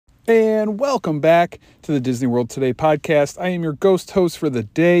And welcome back to the Disney World Today podcast. I am your ghost host for the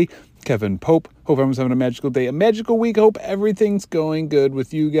day, Kevin Pope. Hope everyone's having a magical day, a magical week. Hope everything's going good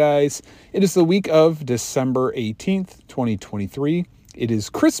with you guys. It is the week of December 18th, 2023. It is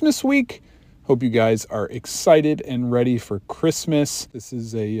Christmas week. Hope you guys are excited and ready for Christmas. This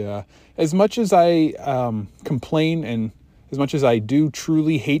is as much as I complain and as much as I do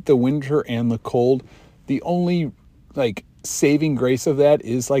truly hate the winter and the cold, the only saving grace of that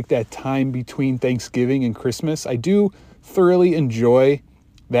is that time between Thanksgiving and Christmas. I do thoroughly enjoy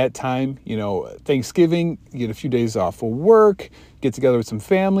that time. Thanksgiving, you get a few days off of work, get together with some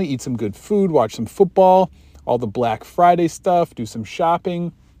family, eat some good food, watch some football, all the Black Friday stuff, do some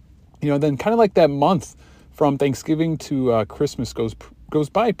shopping. Then kind of that month from Thanksgiving to Christmas goes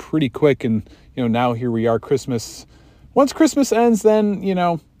by pretty quick. And, now here we are, Christmas. Once Christmas ends, then,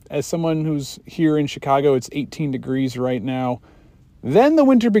 as someone who's here in Chicago, it's 18 degrees right now. Then the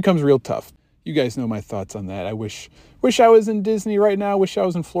winter becomes real tough. You guys know my thoughts on that. I wish I was in Disney right now. Wish I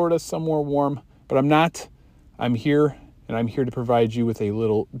was in Florida, somewhere warm, but I'm not. I'm here, and I'm here to provide you with a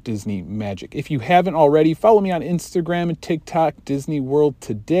little Disney magic. If you haven't already, follow me on Instagram and TikTok, Disney World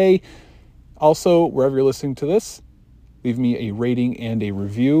Today. Also, wherever you're listening to this, leave me a rating and a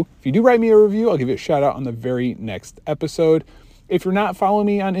review. If you do write me a review, I'll give you a shout out on the very next episode. If you're not following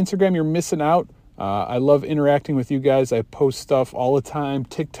me on Instagram, you're missing out. I love interacting with you guys. I post stuff all the time,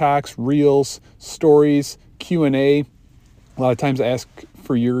 TikToks, Reels, Stories, Q&A. A lot of times I ask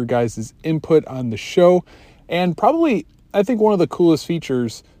for your guys' input on the show. And probably, I think one of the coolest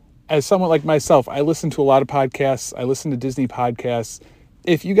features, as someone like myself, I listen to a lot of podcasts. I listen to Disney podcasts.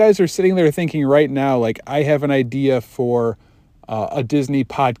 If you guys are sitting there thinking right now, I have an idea for a Disney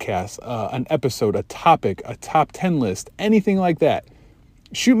podcast, an episode, a topic, a top 10 list, anything like that,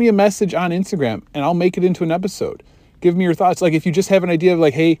 shoot me a message on Instagram and I'll make it into an episode. Give me your thoughts. If you just have an idea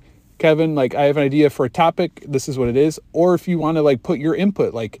of hey, Kevin, I have an idea for a topic, this is what it is. Or if you want to put your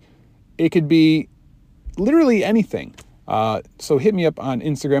input, it could be literally anything. So hit me up on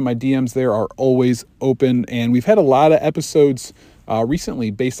Instagram. My DMs there are always open. And we've had a lot of episodes recently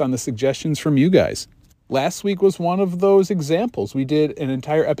based on the suggestions from you guys. Last week was one of those examples. We did an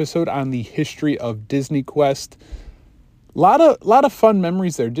entire episode on the history of Disney Quest. A lot of fun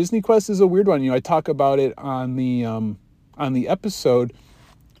memories there. Disney Quest is a weird one. I talk about it on the episode.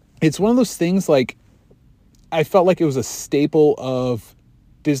 It's one of those things I felt like it was a staple of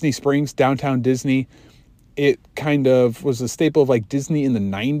Disney Springs, downtown Disney. It kind of was a staple of Disney in the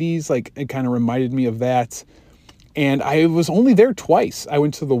 90s. It kind of reminded me of that. And I was only there twice. I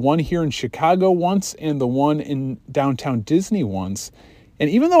went to the one here in Chicago once and the one in downtown Disney once. And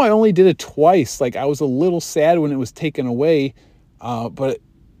even though I only did it twice, I was a little sad when it was taken away. But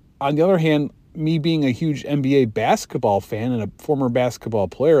on the other hand, me being a huge NBA basketball fan and a former basketball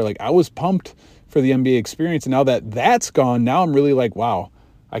player, I was pumped for the NBA experience. And now that that's gone, now I'm really wow,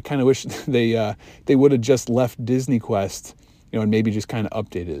 I kind of wish they would have just left Disney Quest, and maybe just kind of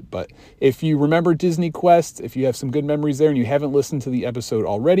updated it. But if you remember Disney Quest, if you have some good memories there and you haven't listened to the episode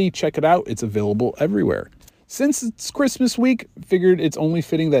already, check it out. It's available everywhere. Since it's Christmas week, figured it's only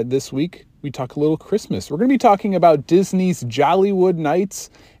fitting that this week we talk a little Christmas. We're going to be talking about Disney's Jollywood nights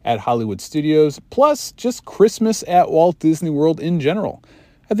at Hollywood Studios, plus just Christmas at Walt Disney World in general.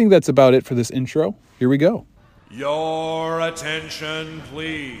 I think that's about it for this intro. Here we go. Your attention,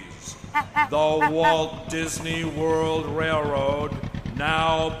 please. The Walt Disney World Railroad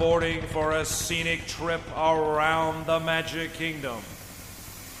now boarding for a scenic trip around the Magic Kingdom.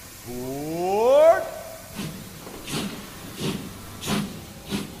 Board!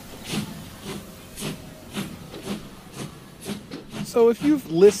 So if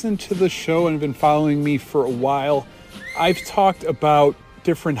you've listened to the show and been following me for a while, I've talked about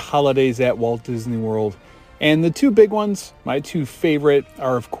different holidays at Walt Disney World. And the two big ones, my two favorite,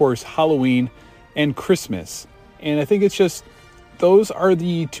 are of course Halloween and Christmas. And I think it's just, those are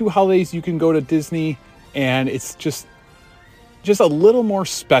the two holidays you can go to Disney and it's just a little more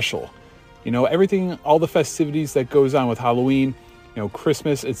special. Everything, all the festivities that goes on with Halloween,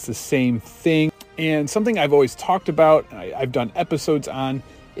 Christmas, it's the same thing. And something I've always talked about, I've done episodes on,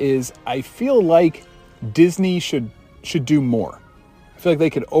 is I feel like Disney should do more. I feel like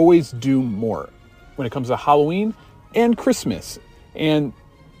they could always do more when it comes to Halloween and Christmas. And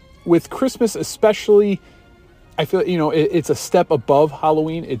with Christmas especially, I feel, it's a step above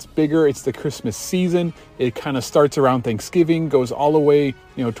Halloween. It's bigger. It's the Christmas season. It kind of starts around Thanksgiving, goes all the way,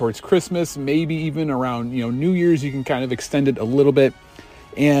 towards Christmas, maybe even around, New Year's. You can kind of extend it a little bit.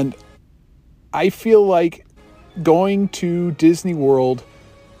 And I feel like going to Disney World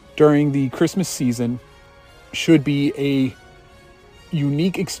during the Christmas season should be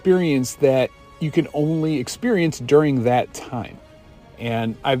unique experience that you can only experience during that time.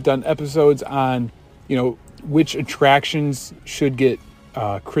 And I've done episodes on, which attractions should get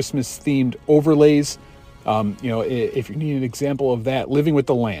Christmas themed overlays. If you need an example of that, Living with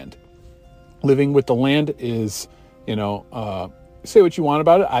the Land. Living with the Land is, say what you want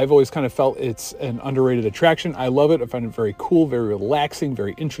about it. I've always kind of felt it's an underrated attraction. I love it. I find it very cool, very relaxing,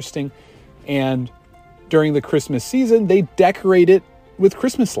 very interesting. And during the Christmas season, they decorate it with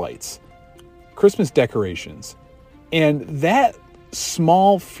Christmas lights, Christmas decorations. And that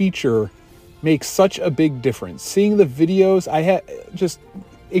small feature makes such a big difference. Seeing the videos,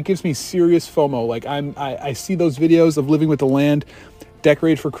 it gives me serious FOMO. Like I see those videos of Living with the Land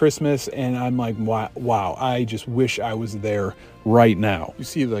decorated for Christmas, and I'm like, wow, I just wish I was there right now. You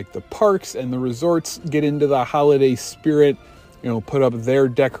see like the parks and the resorts get into the holiday spirit, put up their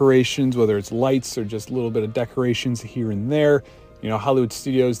decorations, whether it's lights or just a little bit of decorations here and there. Hollywood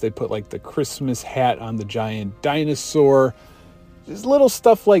Studios, they put like the Christmas hat on the giant dinosaur. Just little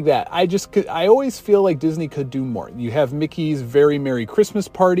stuff like that. I always feel like Disney could do more. You have Mickey's Very Merry Christmas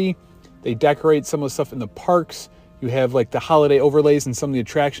Party. They decorate some of the stuff in the parks. You have like the holiday overlays and some of the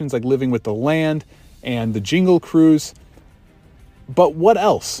attractions like Living with the Land and the Jingle Cruise. But what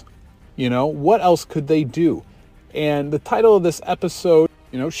else? What else could they do? And the title of this episode,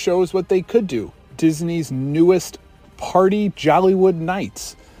 shows what they could do. Disney's newest party, Jollywood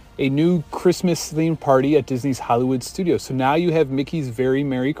Nights, a new Christmas-themed party at Disney's Hollywood Studios. So now you have Mickey's Very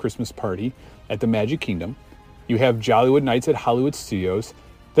Merry Christmas Party at the Magic Kingdom. You have Jollywood Nights at Hollywood Studios.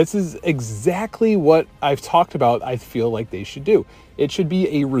 This is exactly what I've talked about. I feel like they should do. It should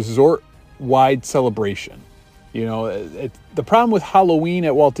be a resort-wide celebration. The problem with Halloween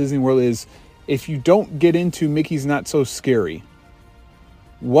at Walt Disney World is if you don't get into Mickey's Not So Scary,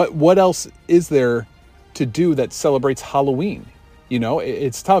 what else is there to do that celebrates Halloween?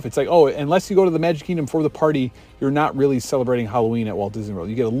 It's tough. It's like, unless you go to the Magic Kingdom for the party, you're not really celebrating Halloween at Walt Disney World.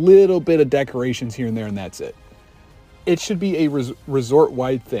 You get a little bit of decorations here and there, and that's it. It should be a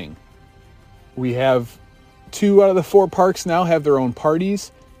resort-wide thing. We have 2 out of the 4 parks now have their own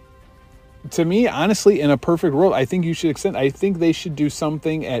parties. To me, honestly, in a perfect world, I think you should extend. I think they should do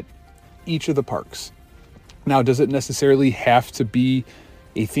something at each of the parks. Now, does it necessarily have to be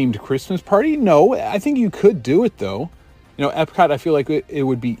a themed Christmas party? No, I think you could do it, though. Epcot, I feel like it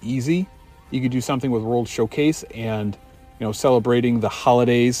would be easy. You could do something with World Showcase and, celebrating the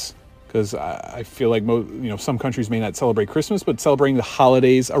holidays, because I feel like some countries may not celebrate Christmas, but celebrating the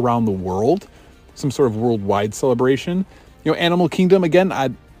holidays around the world, some sort of worldwide celebration. Animal Kingdom, again, I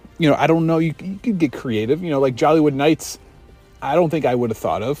don't know. You could get creative. Like Jollywood Nights, I don't think I would have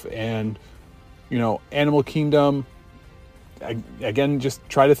thought of. And, Animal Kingdom, again, just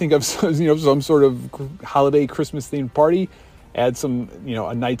try to think of some sort of holiday Christmas themed party, add some,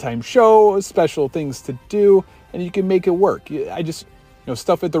 a nighttime show, special things to do, and you can make it work.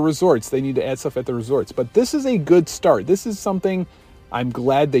 Stuff at the resorts, they need to add stuff at the resorts. But this is a good start. This is something I'm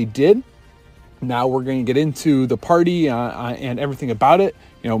glad they did. Now we're going to get into the party and everything about it.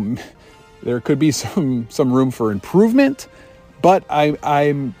 There could be some room for improvement, but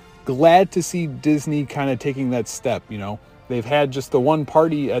I'm glad to see Disney kind of taking that step. They've had just the one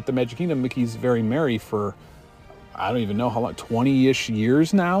party at the Magic Kingdom, Mickey's Very Merry, for I don't even know how long, 20-ish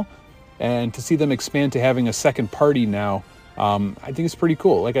years now. And to see them expand to having a second party now, I think it's pretty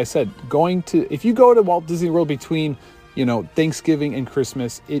cool. Like I said, if you go to Walt Disney World between, Thanksgiving and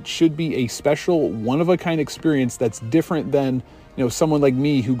Christmas, it should be a special, one-of-a-kind experience that's different than, someone like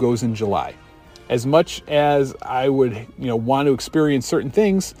me who goes in July. As much as I would, want to experience certain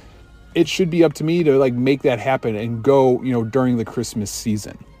things, it should be up to me to make that happen and go, during the Christmas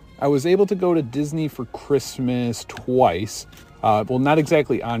season. I was able to go to Disney for Christmas twice. Well, not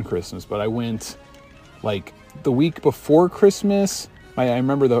exactly on Christmas, but I went the week before Christmas. I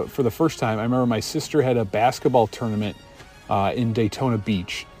remember for the first time, I remember my sister had a basketball tournament in Daytona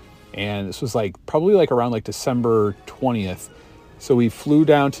Beach. And this was probably around December 20th. So we flew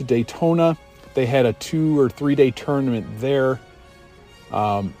down to Daytona. They had a 2 or 3 day tournament there.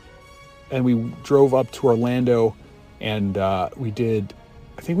 And we drove up to Orlando, and we did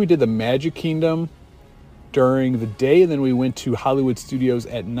the Magic Kingdom during the day, and then we went to Hollywood Studios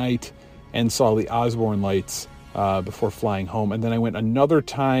at night and saw the Osborne lights before flying home. And then I went another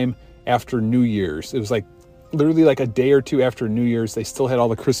time after New Year's. It was literally a day or 2 after New Year's. They still had all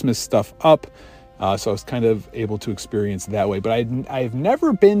the Christmas stuff up, so I was kind of able to experience that way. But I've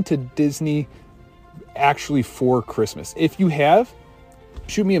never been to Disney actually for Christmas. If you have,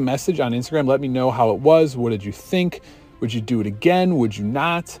 shoot me a message on Instagram. Let me know how it was. What did you think? Would you do it again? Would you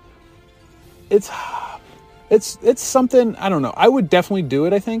not? It's it's something, I don't know. I would definitely do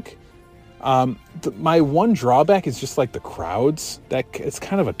it, I think. My one drawback is just like the crowds. That it's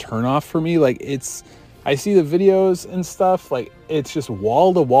kind of a turnoff for me. Like I see the videos and stuff, like it's just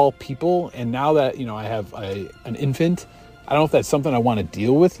wall to wall people. And now that, I have an infant, I don't know if that's something I want to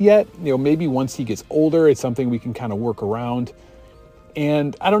deal with yet. Maybe once he gets older, it's something we can kind of work around.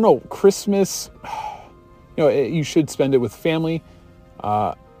 And I don't know, Christmas, you should spend it with family.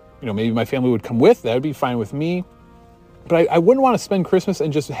 Maybe my family would come with, that would be fine with me. But I wouldn't want to spend Christmas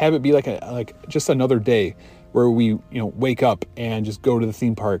and just have it be like just another day where we, wake up and just go to the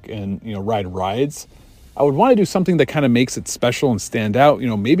theme park and, ride rides. I would want to do something that kind of makes it special and stand out.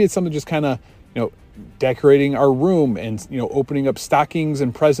 Maybe it's something just kind of, decorating our room and, opening up stockings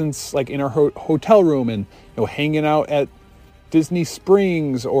and presents like in our hotel room and, hanging out at Disney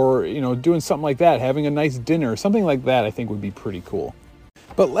Springs or, doing something like that, having a nice dinner, something like that I think would be pretty cool.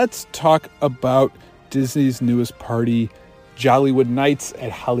 But let's talk about Disney's newest party, Jollywood Nights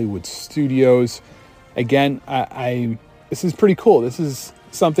at Hollywood Studios. Again, this is pretty cool. This is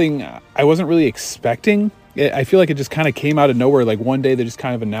something I wasn't really expecting. I feel like it just kind of came out of nowhere. Like one day they just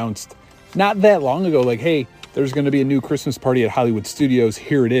kind of announced not that long ago, like, hey, there's going to be a new Christmas party at Hollywood Studios.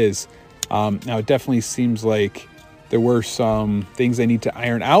 Here it is. Now it definitely seems like there were some things they need to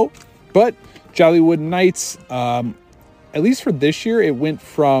iron out, but Jollywood Nights, at least for this year, it went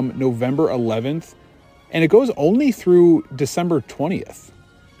from November 11th and it goes only through December 20th.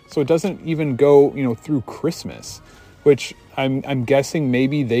 So it doesn't even go, through Christmas, which I'm guessing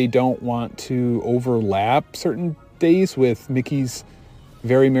maybe they don't want to overlap certain days with Mickey's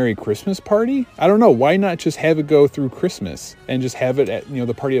Very Merry Christmas Party. I don't know. Why not just have it go through Christmas and just have it at,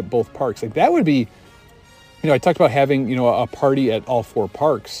 the party at both parks? Like that would be, I talked about having, a party at all four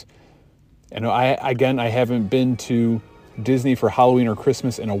parks. And I haven't been to Disney for Halloween or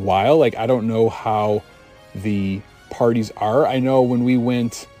Christmas in a while. Like, I don't know how the parties are. I know when we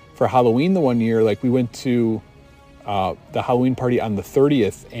went for Halloween the one year, like we went to the Halloween party on the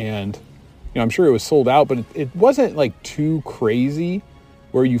 30th and, I'm sure it was sold out, but it wasn't like too crazy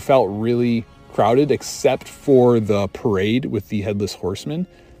where you felt really crowded except for the parade with the Headless Horseman.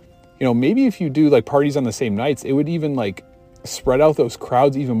 Maybe if you do like parties on the same nights, it would even like spread out those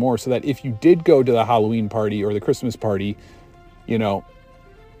crowds even more so that if you did go to the Halloween party or the Christmas party,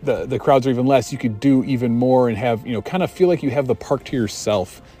 the crowds are even less. You could do even more and have, kind of feel like you have the park to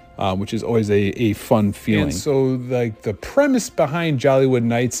yourself, which is always a fun feeling. And so like the premise behind Jollywood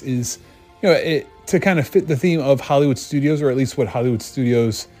Nights is, to kind of fit the theme of Hollywood Studios, or at least what Hollywood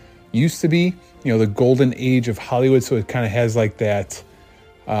Studios used to be, the golden age of Hollywood. So it kind of has like that,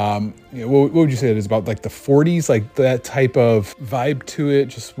 what would you say it is about, like the 40s, like that type of vibe to it,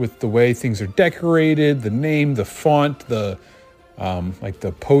 just with the way things are decorated, the name, the font, the like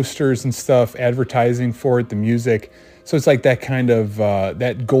the posters and stuff, advertising for it, the music. So it's like that kind of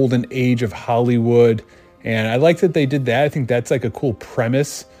that golden age of Hollywood. And I like that they did that. I think that's like a cool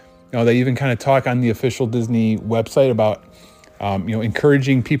premise. They even kind of talk on the official Disney website about,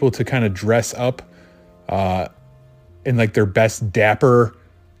 encouraging people to kind of dress up in like their best dapper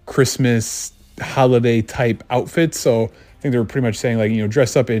Christmas holiday type outfits. So I think they were pretty much saying like,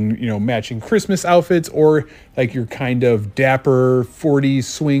 dress up in, matching Christmas outfits or like your kind of dapper 40s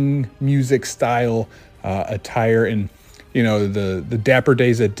swing music style attire. And, the Dapper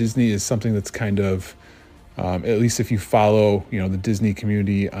Days at Disney is something that's kind of, at least if you follow, the Disney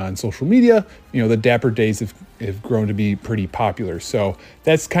community on social media, the Dapper Days have grown to be pretty popular. So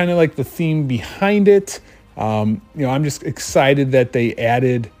that's kind of like the theme behind it. I'm just excited that they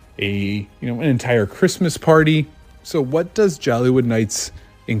added an entire Christmas party. So what does Jollywood Nights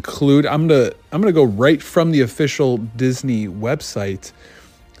include? I'm gonna go right from the official Disney website.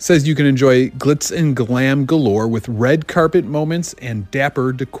 It says you can enjoy glitz and glam galore with red carpet moments and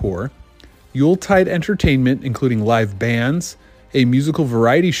dapper decor. Yuletide entertainment, including live bands, a musical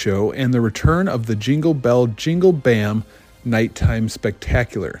variety show, and the return of the Jingle Bell Jingle Bam nighttime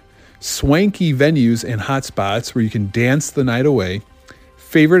spectacular. Swanky venues and hotspots where you can dance the night away.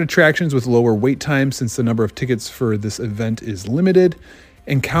 Favorite attractions with lower wait times since the number of tickets for this event is limited.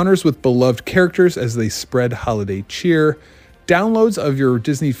 Encounters with beloved characters as they spread holiday cheer. Downloads of your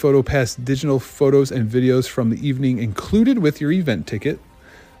Disney PhotoPass digital photos and videos from the evening included with your event ticket.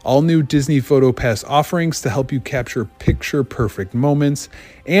 All new Disney PhotoPass offerings to help you capture picture-perfect moments,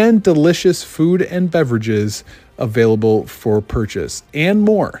 and delicious food and beverages available for purchase, and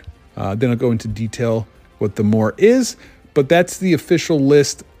more. Then I'll go into detail what the more is, but that's the official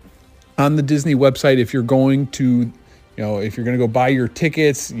list on the Disney website. If you're going to, if you're going to go buy your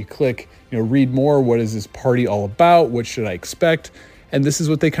tickets, you click, read more. What is this party all about? What should I expect? And this is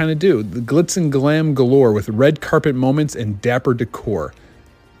what they kind of do. The glitz and glam galore with red carpet moments and dapper decor.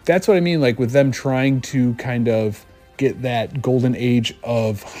 That's what I mean, like with them trying to kind of get that golden age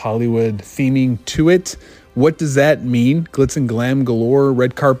of Hollywood theming to it. What does that mean? Glitz and glam galore,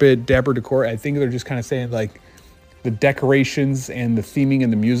 red carpet, dapper decor. I think they're just kind of saying like the decorations and the theming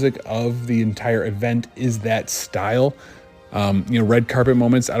and the music of the entire event is that style. Red carpet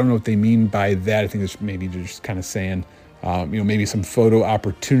moments. I don't know what they mean by that. I think it's maybe just kind of saying, maybe some photo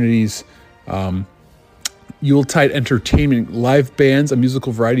opportunities. Yuletide entertainment, live bands, a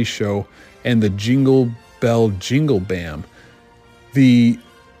musical variety show, and the Jingle Bell Jingle Bam.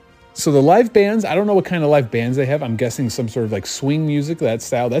 So the live bands, I don't know what kind of live bands they have. I'm guessing some sort of like swing music, that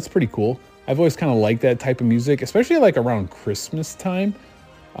style. That's pretty cool. I've always kind of liked that type of music, especially like around Christmas time.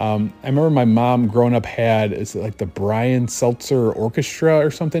 I remember my mom growing up had, is it like the Brian Seltzer Orchestra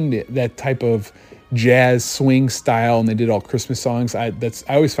or something? That type of jazz swing style, and they did all Christmas songs. I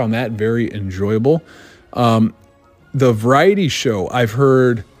always found that very enjoyable. The variety show I've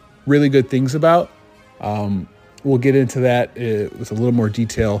heard really good things about. We'll get into that with a little more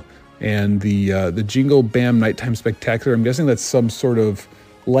detail. And the Jingle Bam Nighttime Spectacular, I'm guessing that's some sort of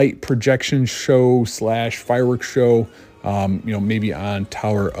light projection show / fireworks show, maybe on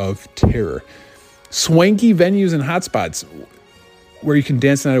Tower of Terror. Swanky venues and hotspots where you can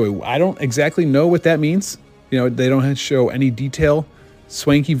dance the night away. I don't exactly know what that means. They don't show any detail.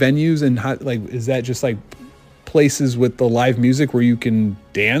 Swanky venues and is that just like places with the live music where you can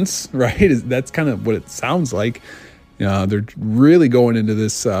dance, right? That's kind of what it sounds like. They're really going into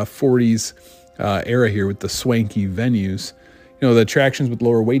this 40s era here with the swanky venues. The attractions with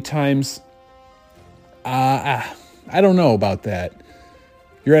lower wait times. I don't know about that.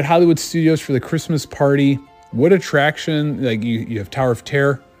 You're at Hollywood Studios for the Christmas party. What attraction? Like you have Tower of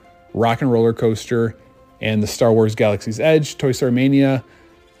Terror, Rock and Roller Coaster, and the Star Wars Galaxy's Edge, Toy Story Mania,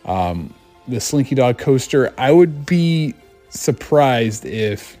 the Slinky Dog Coaster. I would be surprised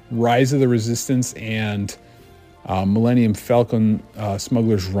if Rise of the Resistance and Millennium Falcon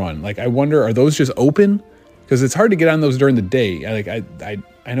Smuggler's Run. Like, I wonder, are those just open? Because it's hard to get on those during the day.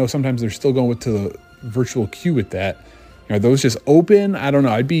 I know sometimes they're still going to the virtual queue with that. Are those just open? I don't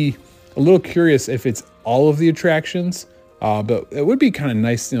know. I'd be a little curious if it's all of the attractions. But it would be kind of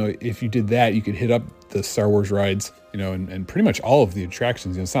nice, if you did that, you could hit up the Star Wars rides, and pretty much all of the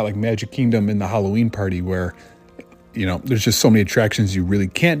attractions. It's not like Magic Kingdom in the Halloween party where, there's just so many attractions you really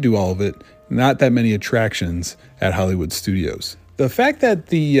can't do all of it. Not that many attractions at Hollywood Studios. The fact that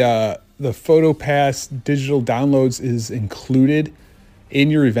the Photo Pass digital downloads is included in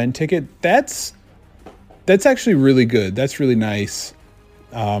your event ticket, that's actually really good. That's really nice.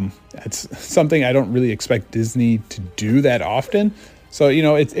 It's something I don't really expect Disney to do that often. So,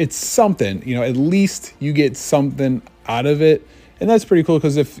 it's something, at least you get something out of it. And that's pretty cool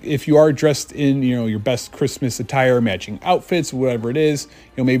because if you are dressed in, your best Christmas attire, matching outfits, whatever it is,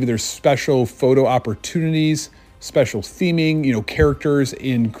 maybe there's special photo opportunities, special theming, characters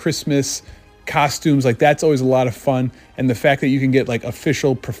in Christmas costumes. Like, that's always a lot of fun. And the fact that you can get like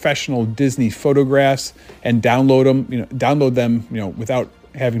official professional Disney photographs and download them, without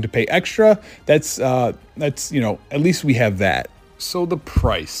having to pay extra. That's at least we have that. So the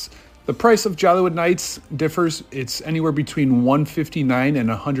price of Jollywood Nights differs. It's anywhere between $159 and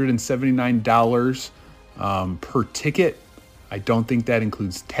 $179 per ticket. I don't think that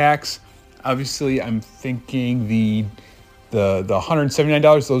includes tax. Obviously, I'm thinking the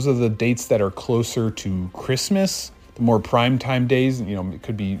 $179, those are the dates that are closer to Christmas, the more prime time days. It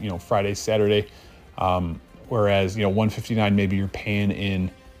could be, Friday, Saturday. Whereas, $159, maybe you're paying in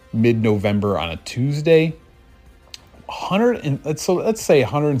mid-November on a Tuesday. Let's say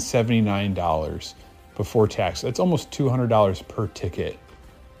 $179 before tax. That's almost $200 per ticket.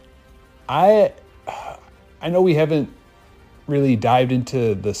 I know we haven't really dived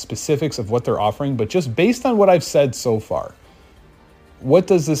into the specifics of what they're offering, but just based on what I've said so far, what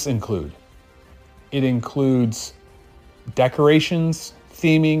does this include? It includes decorations,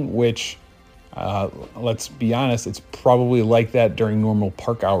 theming, which let's be honest, it's probably like that during normal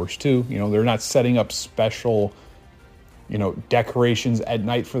park hours too. They're not setting up special decorations at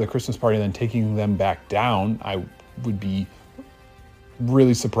night for the Christmas party and then taking them back down. I would be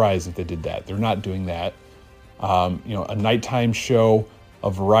really surprised if they did that. They're not doing that. A nighttime show, a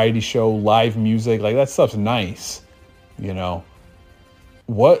variety show, live music, like that stuff's nice.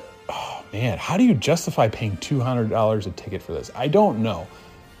 What? Oh man, how do you justify paying $200 a ticket for this? I don't know.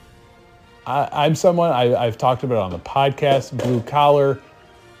 I'm someone, I've talked about it on the podcast, blue collar.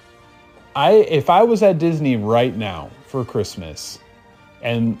 If I was at Disney right now for Christmas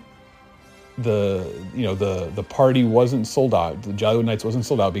and the party wasn't sold out. The Jollywood Nights wasn't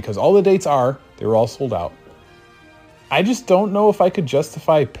sold out because all the dates they were all sold out. I just don't know if I could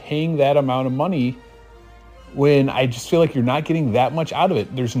justify paying that amount of money when I just feel like you're not getting that much out of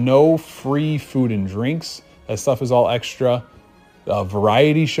it. There's no free food and drinks. That stuff is all extra. A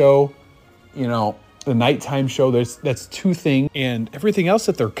variety show, the nighttime show, that's two things. And everything else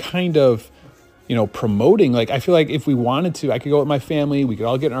that they're kind of, promoting. Like, I feel like if we wanted to, I could go with my family. We could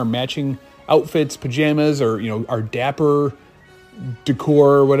all get in our matching outfits, pajamas, or, our dapper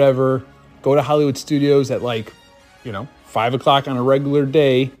decor or whatever. Go to Hollywood Studios at 5 o'clock on a regular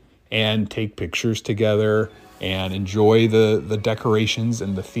day and take pictures together and enjoy the decorations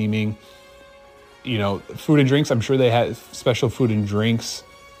and the theming. Food and drinks, I'm sure they have special food and drinks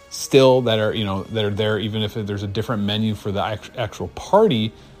still that are there, even if there's a different menu for the actual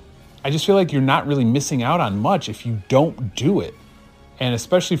party. I just feel like you're not really missing out on much if you don't do it. And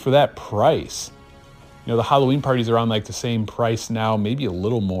especially for that price. The Halloween parties are on the same price now, maybe a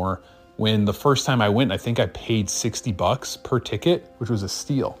little more. When the first time I went, I think I paid $60 per ticket, which was a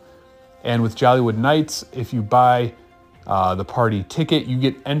steal. And with Jollywood Nights, if you buy the party ticket, you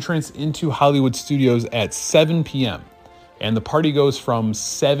get entrance into Hollywood Studios at 7 p.m. And the party goes from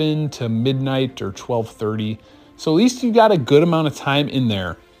 7 to midnight or 12:30. So at least you got a good amount of time in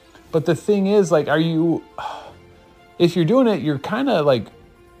there. But the thing is, if you're doing it, you're kind of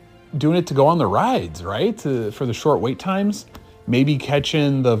doing it to go on the rides, right? For the short wait times, maybe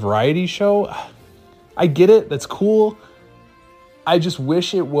catching the variety show. I get it. That's cool. I just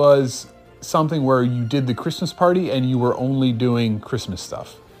wish it was something where you did the Christmas party and you were only doing Christmas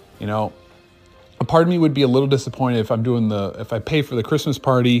stuff. A part of me would be a little disappointed if if I pay for the Christmas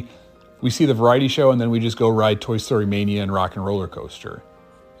party, we see the variety show, and then we just go ride Toy Story Mania and Rock and Roller Coaster.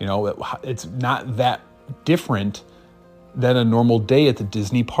 It's not that different than a normal day at the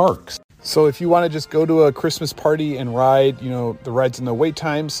Disney parks. So if you want to just go to a Christmas party and ride, the rides and the wait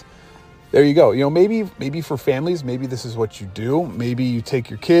times, there you go. Maybe for families, maybe this is what you do. Maybe you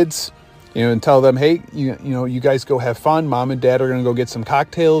take your kids, and tell them, hey, you guys go have fun. Mom and dad are going to go get some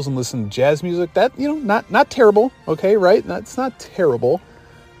cocktails and listen to jazz music. That, not terrible. Okay. Right. That's not terrible.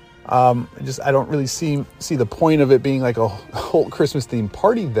 I don't really see the point of it being like a whole Christmas themed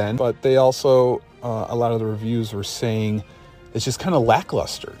party then, but they also, a lot of the reviews were saying it's just kind of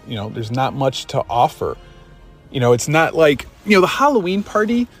lackluster. There's not much to offer. It's not like, the Halloween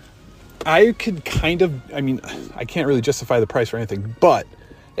party, I can't really justify the price or anything, but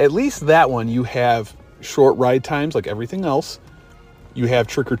at least that one, you have short ride times like everything else. You have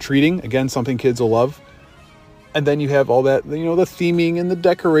trick-or-treating, again, something kids will love. And then you have all that, the theming and the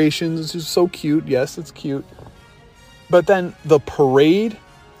decorations, which is so cute. Yes, it's cute. But then the parade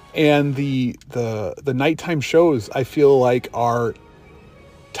and the nighttime shows, I feel like are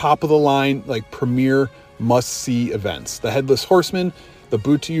top of the line, premier must-see events. The Headless Horseman, the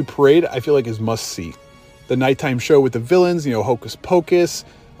Boot to You parade, I feel like is must-see. The nighttime show with the villains, Hocus Pocus,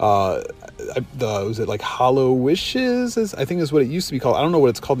 was it Hollow Wishes? I think is what it used to be called. I don't know what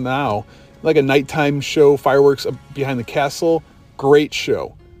it's called now. Like a nighttime show, fireworks behind the castle, great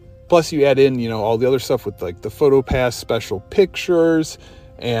show. Plus you add in, all the other stuff with the photo pass, special pictures,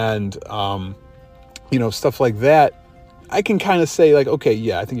 and, stuff like that. I can kind of say okay,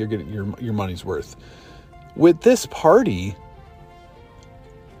 yeah, I think you're getting your money's worth. With this party,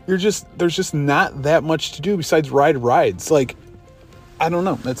 there's just not that much to do besides ride rides. I don't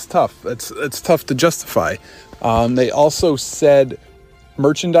know. That's tough. That's tough to justify. They also said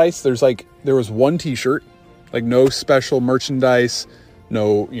merchandise. There was one t-shirt, no special merchandise,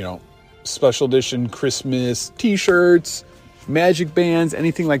 no, special edition Christmas t-shirts, magic bands,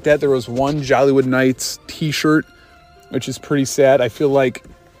 anything like that. There was one Jollywood Nights t-shirt, which is pretty sad. I feel like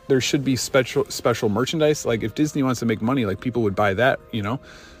there should be special merchandise. If Disney wants to make money, people would buy that,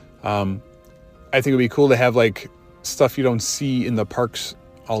 I think it'd be cool to have stuff you don't see in the parks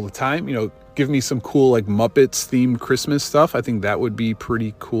all the time. Give me some cool Muppets themed Christmas stuff. I think that would be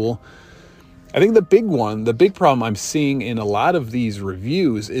pretty cool. I think the big problem I'm seeing in a lot of these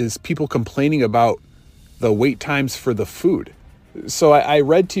reviews is people complaining about the wait times for the food. So I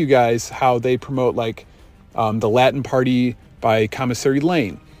read to you guys how they promote the Latin party by Commissary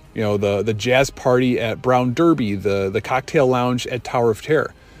Lane, the jazz party at Brown Derby, the cocktail lounge at Tower of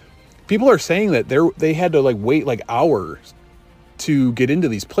Terror. People are saying that they had to wait hours to get into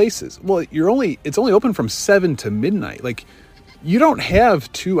these places. Well, it's only open from 7 to midnight. You don't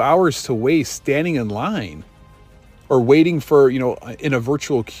have 2 hours to waste standing in line or waiting for, in a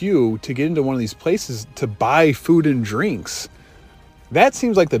virtual queue to get into one of these places to buy food and drinks. That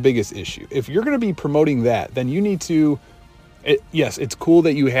seems like the biggest issue. If you're going to be promoting that, then you need to Yes, it's cool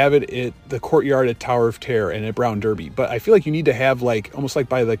that you have it at the courtyard at Tower of Terror and at Brown Derby, but I feel like you need to have like almost like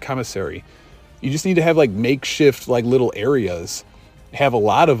by the commissary. You just need to have like makeshift like little areas, have a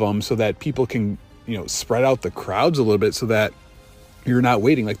lot of them so that people can, spread out the crowds a little bit so that you're not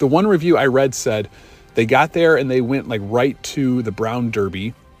waiting. Like the one review I read said they got there and they went like right to the Brown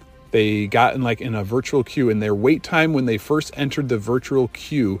Derby. They got in a virtual queue, and their wait time when they first entered the virtual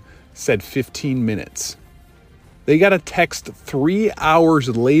queue said 15 minutes. They got a text 3 hours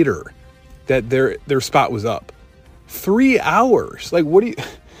later that their spot was up. 3 hours. Like, what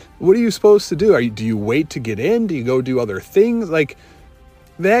are you supposed to do? Do you wait to get in? Do you go do other things? Like,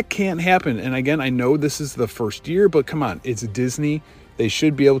 that can't happen. And again, I know this is the first year, but come on, it's Disney. They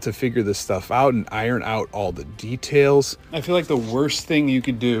should be able to figure this stuff out and iron out all the details. I feel like the worst thing you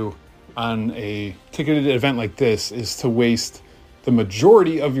could do on a ticketed event like this is to waste the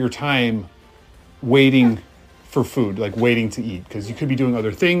majority of your time waiting for food, like waiting to eat, because you could be doing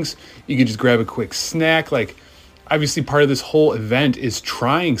other things. You could just grab a quick snack. Like, obviously part of this whole event is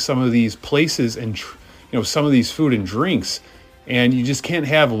trying some of these places and some of these food and drinks, and you just can't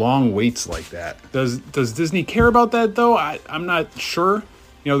have long waits like that. Does Disney care about that though? I'm not sure.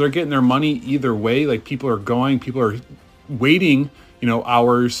 They're getting their money either way. Like, people are waiting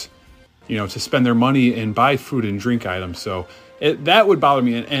hours to spend their money and buy food and drink items. So that would bother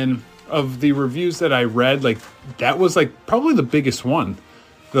me. And of the reviews that I read, like, that was like probably the biggest one.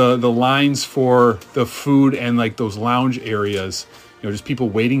 The lines for the food and like those lounge areas, just people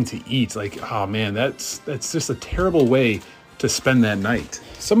waiting to eat. Like, oh man, that's just a terrible way to spend that night.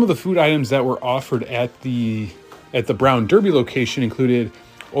 Some of the food items that were offered at the Brown Derby location included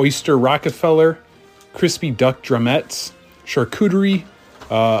oyster Rockefeller, crispy duck drumettes, charcuterie,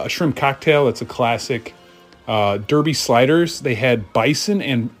 a shrimp cocktail, that's a classic, Derby sliders. They had bison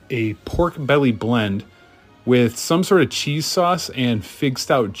and a pork belly blend with some sort of cheese sauce and fig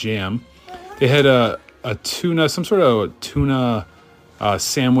stout jam. They had a tuna, some sort of tuna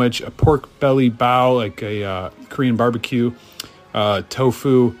sandwich, a pork belly bao, like a Korean barbecue,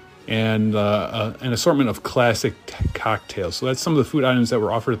 tofu, and an assortment of classic cocktails. So that's some of the food items that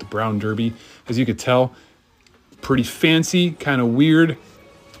were offered at the Brown Derby. As you could tell, pretty fancy, kind of weird.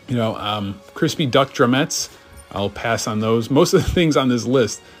 Crispy duck drumettes. I'll pass on those. Most of the things on this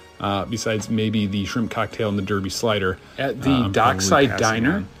list, besides maybe the shrimp cocktail and the Derby slider. At the Dockside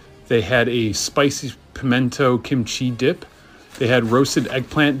Diner, they had a spicy pimento kimchi dip. They had roasted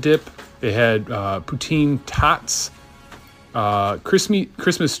eggplant dip. They had poutine tots,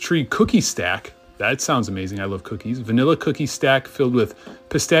 Christmas tree cookie stack. That sounds amazing. I love cookies. Vanilla cookie stack filled with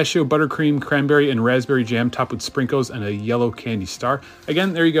pistachio, buttercream, cranberry, and raspberry jam topped with sprinkles and a yellow candy star.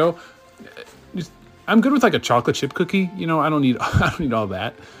 Again, there you go. I'm good with like a chocolate chip cookie. I don't need all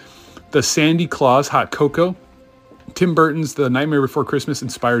that. The Sandy Claus hot cocoa. Tim Burton's The Nightmare Before Christmas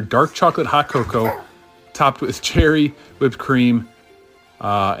inspired dark chocolate hot cocoa topped with cherry, whipped cream,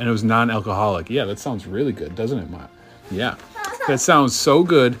 and it was non-alcoholic. Yeah, that sounds really good, doesn't it, Ma? Yeah, that sounds so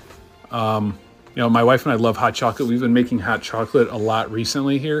good. My wife and I love hot chocolate. We've been making hot chocolate a lot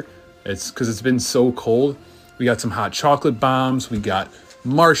recently here. It's because it's been so cold. We got some hot chocolate bombs. We got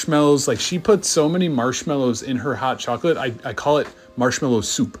marshmallows. Like, she put so many marshmallows in her hot chocolate. I call it marshmallow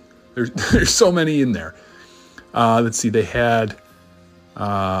soup. There's so many in there. Let's see. They had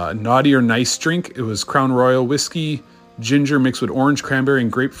Naughty or Nice drink. It was Crown Royal whiskey, ginger mixed with orange, cranberry, and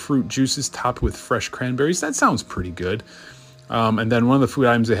grapefruit juices topped with fresh cranberries. That sounds pretty good. And then one of the food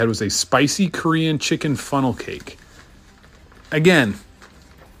items they had was a spicy Korean chicken funnel cake. Again,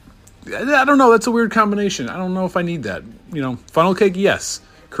 I don't know. That's a weird combination. I don't know if I need that. Funnel cake, yes.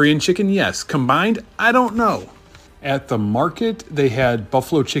 Korean chicken, yes. Combined, I don't know. At the market, they had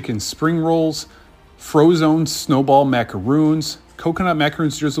buffalo chicken spring rolls, Frozone snowball macaroons, coconut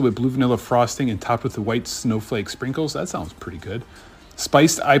macaroons drizzled with blue vanilla frosting and topped with the white snowflake sprinkles. That sounds pretty good.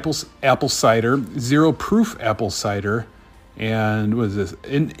 Spiced apple cider, zero proof apple cider, and what is this?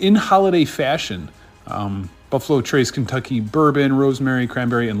 In holiday fashion, Buffalo Trace Kentucky bourbon, rosemary,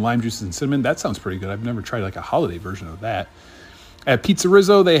 cranberry, and lime juices and cinnamon. That sounds pretty good. I've never tried like a holiday version of that. At Pizza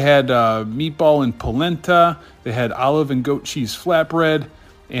Rizzo, they had meatball and polenta. They had olive and goat cheese flatbread,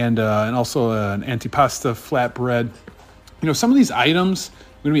 and also an antipasta flatbread. Some of these items,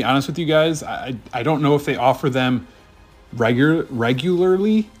 I'm going to be honest with you guys, I don't know if they offer them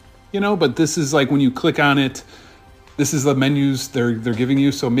regularly, but this is like when you click on it, this is the menus they're giving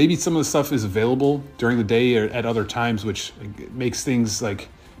you. So maybe some of the stuff is available during the day or at other times, which makes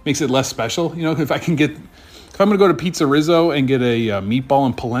it less special. If I'm going to go to Pizza Rizzo and get a meatball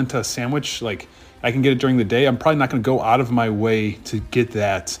and polenta sandwich, like I can get it during the day, I'm probably not going to go out of my way to get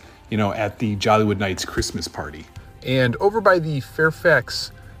that, at the Jollywood Nights Christmas party. And over by the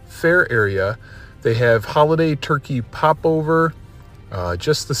Fairfax Fair area, they have Holiday Turkey Popover,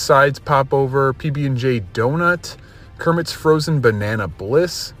 Just the Sides Popover, PB&J Donut, Kermit's Frozen Banana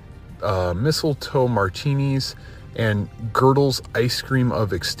Bliss, Mistletoe Martinis, and Girdle's Ice Cream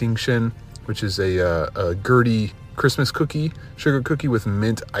of Extinction, which is a Gertie Christmas cookie, sugar cookie with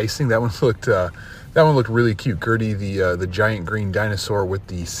mint icing. That one looked really cute. Gertie, the giant green dinosaur with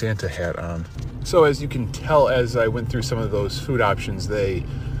the Santa hat on. So as you can tell, as I went through some of those food options, they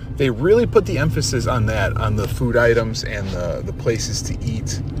really put the emphasis on that, on the food items and the places to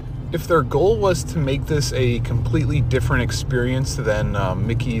eat. If their goal was to make this a completely different experience than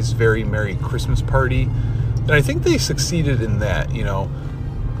Mickey's Very Merry Christmas Party, then I think they succeeded in that. You know,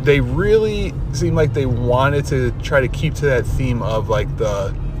 they really seemed like they wanted to try to keep to that theme of like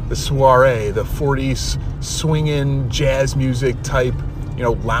the soiree, the 40s swinging jazz music type, you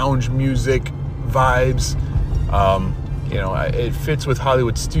know, lounge music vibes. You know, it fits with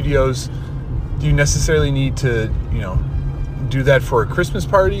Hollywood Studios. Do you necessarily need to, you know, do that for a Christmas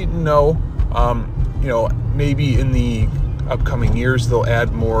party? No. You know, maybe in the upcoming years they'll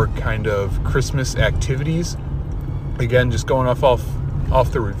add more kind of Christmas activities. Again, just going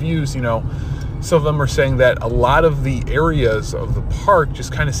off the reviews, you know, some of them are saying that a lot of the areas of the park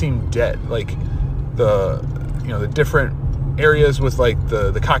just kind of seem dead. Like the different areas with like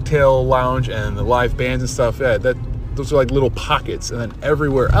the cocktail lounge and the live bands and stuff. Yeah, those are like little pockets, and then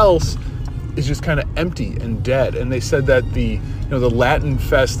everywhere else is just kind of empty and dead. And they said that the Latin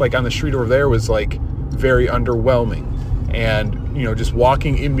Fest, like on the street over there, was like very underwhelming. And, you know, just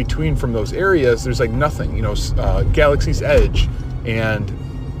walking in between from those areas, there's like nothing. You know, Galaxy's Edge and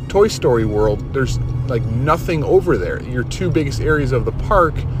Toy Story World, there's like nothing over there. Your two biggest areas of the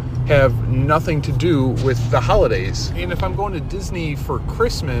park have nothing to do with the holidays. And if I'm going to Disney for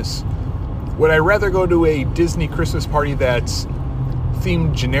Christmas, would I rather go to a Disney Christmas party that's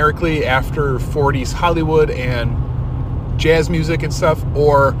themed generically after 40s Hollywood and jazz music and stuff,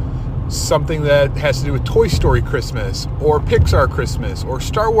 or something that has to do with Toy Story Christmas or Pixar Christmas or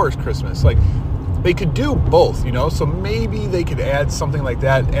Star Wars Christmas? Like, they could do both, you know? So maybe they could add something like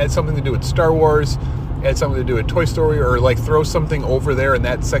that, add something to do with Star Wars, add something to do with Toy Story, or like throw something over there in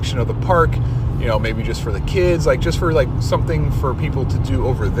that section of the park, you know, maybe just for the kids, like just for like something for people to do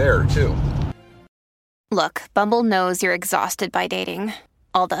over there too. Look, Bumble knows you're exhausted by dating.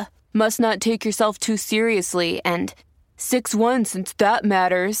 All the must not take yourself too seriously and 6'1" since that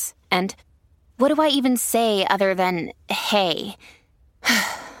matters. And what do I even say other than, hey?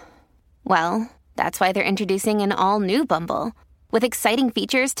 Well, that's why they're introducing an all-new Bumble, with exciting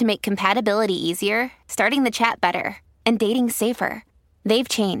features to make compatibility easier, starting the chat better, and dating safer. They've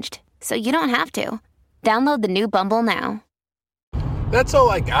changed, so you don't have to. Download the new Bumble now. That's all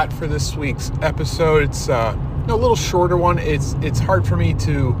I got for this week's episode. It's a little shorter one. It's hard for me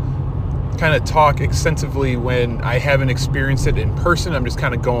to kind of talk extensively when I haven't experienced it in person. I'm just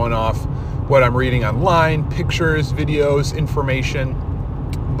kind of going off what I'm reading online, pictures, videos, information.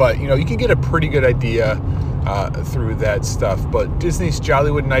 But, you know, you can get a pretty good idea through that stuff. But Disney's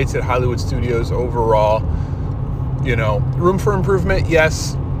Jollywood Nights at Hollywood Studios overall, you know, room for improvement,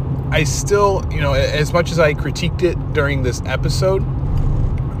 yes. I still, you know, as much as I critiqued it during this episode,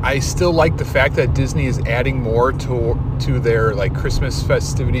 I still like the fact that Disney is adding more to their like Christmas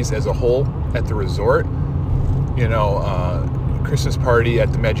festivities as a whole at the resort. You know, Christmas party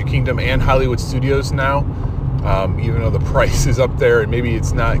at the Magic Kingdom and Hollywood Studios now. Even though the price is up there and maybe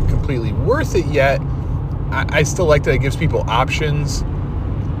it's not completely worth it yet, I still like that it gives people options.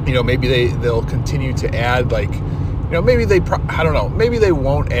 You know, maybe they'll continue to add, like, you know, maybe I don't know, maybe they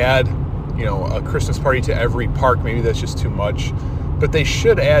won't add, you know, a Christmas party to every park. Maybe that's just too much. But they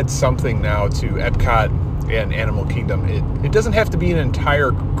should add something now to Epcot and Animal Kingdom. It doesn't have to be an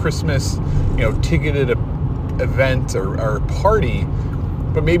entire Christmas, you know, ticketed event or party,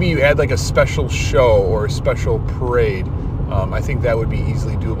 but maybe you add like a special show or a special parade. I think that would be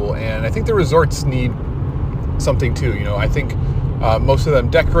easily doable. And I think the need something too. You know, I think most of them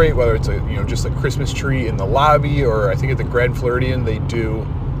decorate, whether it's just a Christmas tree in the lobby, or I think at the Grand Floridian they do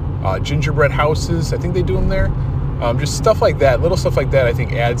gingerbread houses. I think they do them there. Just stuff like that, little stuff like that, I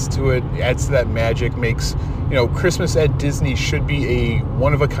think adds to it, adds to that magic, makes, you know, Christmas at Disney should be a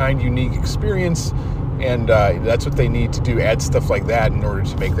one-of-a-kind, unique experience, and that's what they need to do, add stuff like that in order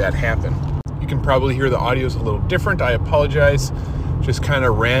to make that happen. You can probably hear the audio is a little different. I apologize. Just kind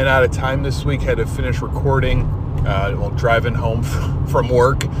of ran out of time this week, had to finish recording while driving home from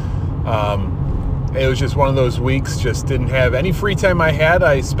work. It was just one of those weeks, just didn't have any free time I had.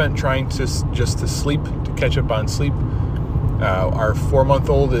 I spent trying to sleep, to catch up on sleep. Our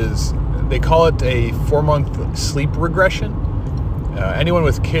 4-month-old is they call it a 4-month sleep regression. Anyone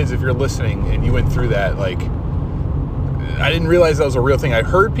with kids, if you're listening and you went through that, like, I didn't realize that was a real thing. I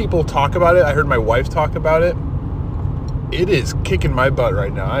heard people talk about it. I heard my wife talk about it. It is kicking my butt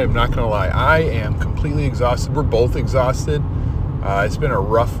right now. I am not going to lie. I am completely exhausted. We're both exhausted. It's been a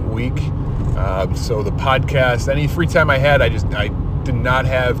rough week. So the podcast, any free time I had, I did not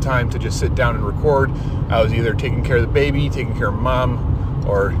have time to just sit down and record. I was either taking care of the baby, taking care of mom,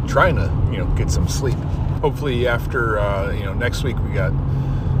 or trying to, get some sleep. Hopefully after, next week we got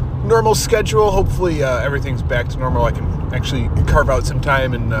normal schedule. Hopefully everything's back to normal. I can actually carve out some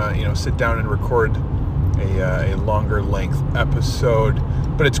time and, sit down and record a longer length episode.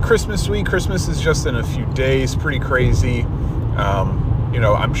 But it's Christmas week. Christmas is just in a few days. Pretty crazy.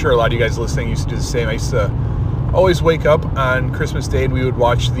 I'm sure a lot of you guys listening used to do the same. I used to always wake up on Christmas Day and we would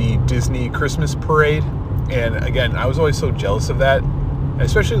watch the Disney Christmas parade. And again, I was always so jealous of that,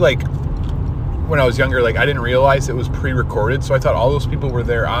 especially like when I was younger. Like, I didn't realize it was pre-recorded, so I thought all those people were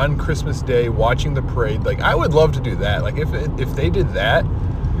there on Christmas Day watching the parade. Like, I would love to do that. Like, if they did that,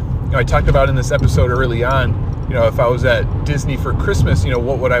 I talked about in this episode early on, if I was at Disney for Christmas,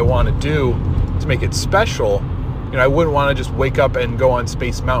 what would I want to do to make it special? I wouldn't want to just wake up and go on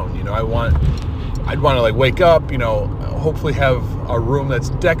Space Mountain. I'd want to like wake up, hopefully have a room that's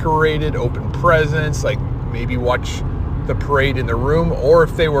decorated, open presents, like maybe watch the parade in the room. Or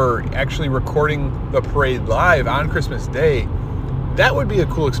if they were actually recording the parade live on Christmas Day, that would be a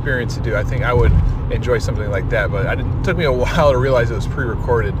cool experience to do. I think I would enjoy something like that. But it took me a while to realize it was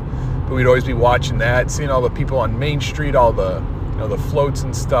pre-recorded. But we'd always be watching that, seeing all the people on Main Street, all the the floats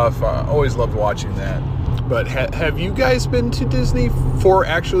and stuff. Always loved watching that. But have you guys been to Disney for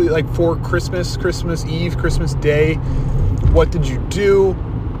actually, like, for Christmas Eve, Christmas Day? What did you do?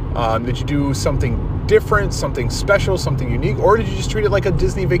 Did you do something different, something special, something unique? Or did you just treat it like a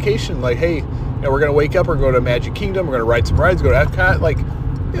Disney vacation? Like, hey, we're going to wake up, we're going to go to Magic Kingdom, we're going to ride some rides, go to Epcot. Like,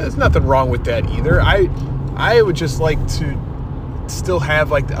 there's nothing wrong with that either. I would just like to still have,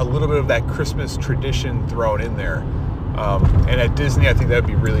 like, a little bit of that Christmas tradition thrown in there. And at Disney, I think that would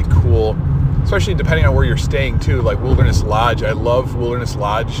be really cool. Especially depending on where you're staying too, like Wilderness Lodge. I love Wilderness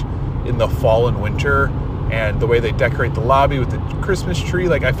Lodge in the fall and winter, and the way they decorate the lobby with the Christmas tree.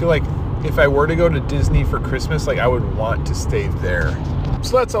 Like, I feel like if I were to go to Disney for Christmas, like, I would want to stay there.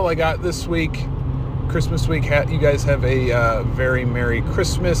 So that's all I got this week. Christmas week. You guys have a very Merry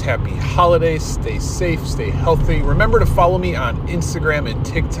Christmas. Happy holidays. Stay safe. Stay healthy. Remember to follow me on Instagram and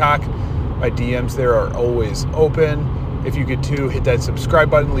TikTok. My DMs there are always open. If you could too, hit that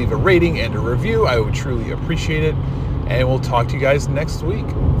subscribe button, leave a rating and a review. I would truly appreciate it. And we'll talk to you guys next week.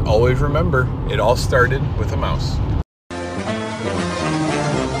 Always remember, it all started with a mouse.